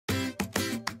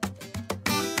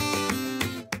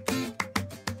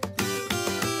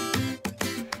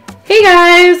Hey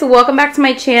guys, welcome back to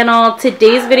my channel.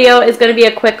 Today's video is going to be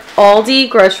a quick Aldi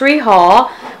grocery haul.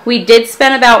 We did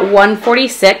spend about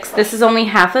 $146. This is only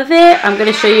half of it. I'm going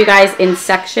to show you guys in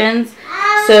sections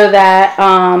so that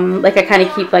like I kind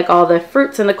of keep like all the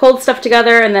fruits and the cold stuff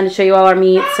together, and then show you all our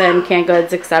meats and canned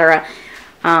goods, etc.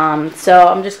 So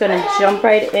I'm just going to jump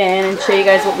right in and show you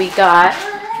guys what we got.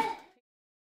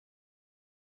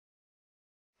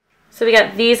 So we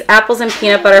got these apples and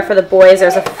peanut butter for the boys.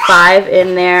 There's a 5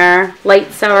 in there.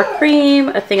 Light sour cream,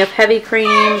 a thing of heavy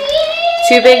cream,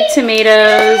 2 big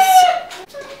tomatoes,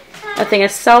 a thing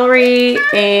of celery,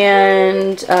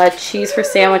 and cheese for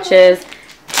sandwiches,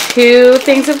 2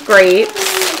 things of grapes.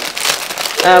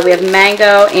 We have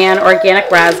mango and organic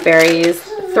raspberries,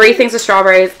 3 things of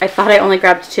strawberries. I thought I only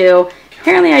grabbed 2.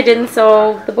 Apparently I didn't,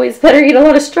 so the boys better eat a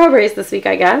lot of strawberries this week,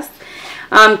 I guess.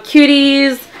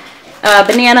 Cuties.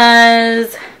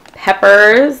 Bananas,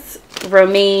 peppers,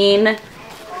 romaine,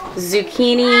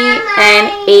 zucchini,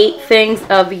 and 8 things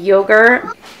of yogurt.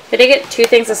 I did get 2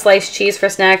 things of sliced cheese for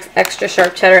snacks, extra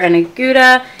sharp cheddar, and a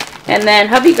Gouda. And then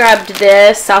hubby grabbed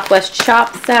this Southwest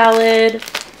chopped salad.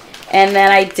 And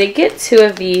then I did get 2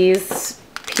 of these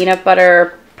peanut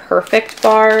butter perfect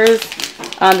bars.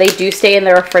 They do stay in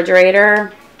the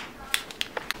refrigerator.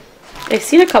 I've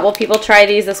seen a couple people try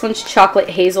these. This one's chocolate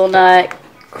hazelnut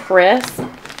crisp,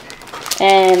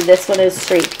 and this one is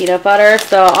straight peanut butter,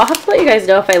 so I'll have to let you guys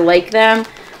know if I like them,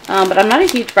 but I'm not a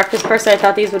huge breakfast person. I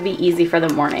thought these would be easy for the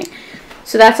morning.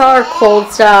 So that's all our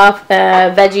cold stuff,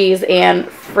 veggies and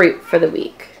fruit for the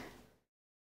week.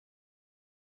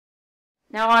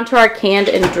 Now on to our canned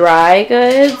and dry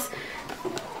goods.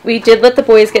 We did let the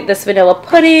boys get this vanilla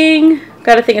pudding,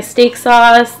 got a thing of steak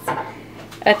sauce,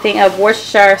 a thing of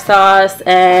Worcestershire sauce,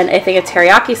 and a thing of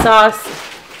teriyaki sauce,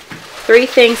 3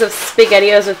 things of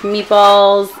SpaghettiOs with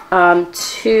meatballs,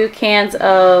 2 cans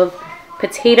of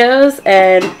potatoes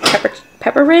and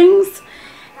pepper rings,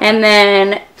 and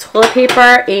then toilet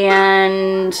paper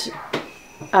and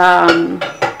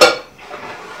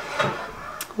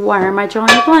why am I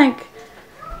drawing a blank?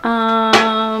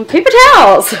 Paper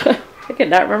towels. I could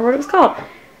not remember what it was called.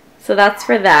 So that's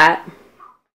for that.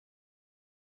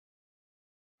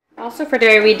 Also for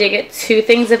dairy, we did get 2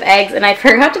 things of eggs, and I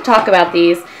forgot to talk about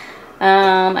these.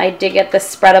 I did get the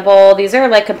spreadable. These are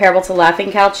like comparable to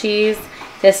Laughing Cow cheese.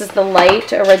 This is the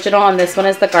light original, and this one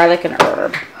is the garlic and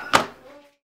herb.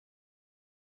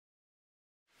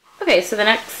 Okay, so the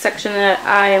next section that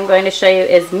I am going to show you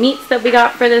is meats that we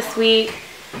got for this week.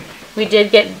 We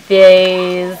did get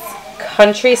these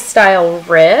country style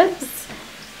ribs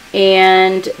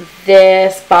and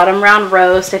this bottom round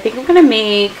roast. I think I'm going to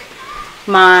make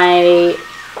my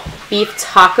beef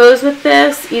tacos with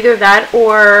this, either that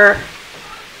or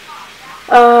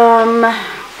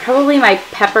probably my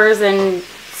peppers and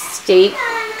steak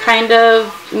kind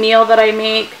of meal that I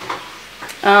make,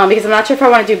 because I'm not sure if I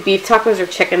want to do beef tacos or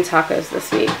chicken tacos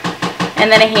this week. And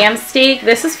then a ham steak.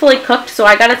 This is fully cooked, so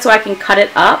I got it so I can cut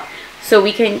it up so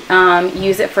we can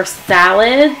use it for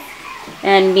salads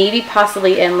and maybe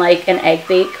possibly in like an egg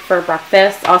bake for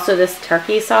breakfast. Also this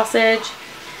turkey sausage.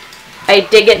 I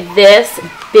did get this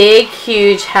big,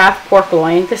 huge half pork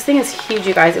loin. This thing is huge,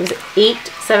 you guys. It was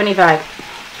 $8.75.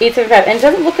 $8.75. And it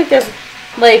doesn't look like there's,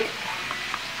 like,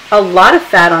 a lot of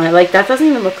fat on it. Like, that doesn't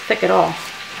even look thick at all.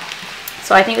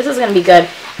 So I think this is going to be good. I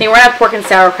think we're going to have pork and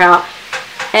sauerkraut.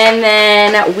 And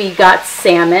then we got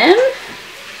salmon,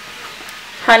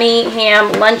 honey,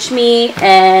 ham, lunch meat,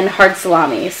 and hard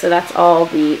salami. So that's all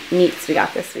the meats we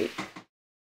got this week.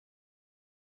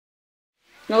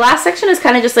 The last section is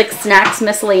kind of just like snacks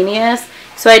miscellaneous.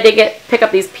 So I did pick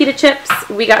up these pita chips.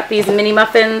 We got these mini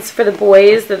muffins for the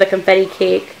boys. They're the confetti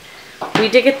cake. We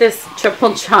did get this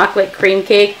triple chocolate cream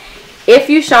cake. If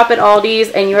you shop at Aldi's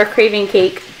and you are craving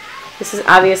cake, this is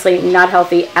obviously not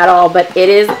healthy at all, but it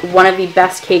is one of the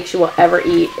best cakes you will ever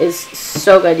eat. It is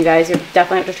so good, you guys. You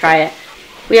definitely have to try it.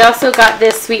 We also got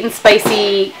this sweet and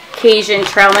spicy Cajun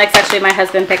trail mix. Actually, my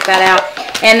husband picked that out.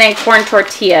 And then corn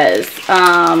tortillas.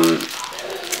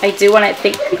 I do want to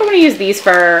think I want to use these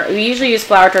for, we usually use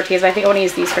flour tortillas, but I think I want to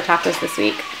use these for tacos this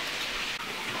week.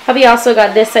 Hubby also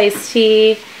got this iced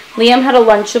tea. Liam had a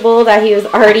Lunchable that he was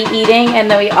already eating,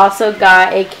 and then we also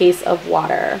got a case of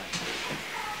water.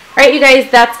 Alright, you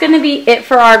guys, that's going to be it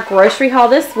for our grocery haul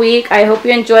this week. I hope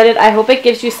you enjoyed it. I hope it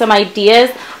gives you some ideas.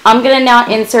 I'm going to now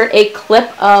insert a clip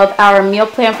of our meal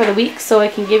plan for the week so I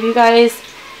can give you guys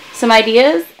some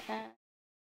ideas.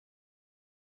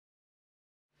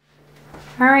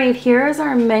 Alright, here is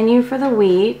our menu for the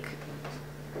week.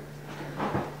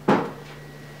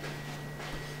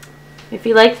 If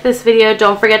you liked this video,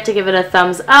 don't forget to give it a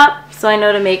thumbs up so I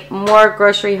know to make more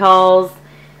grocery hauls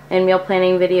and meal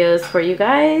planning videos for you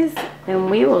guys. And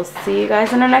we will see you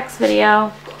guys in our next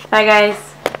video. Bye guys.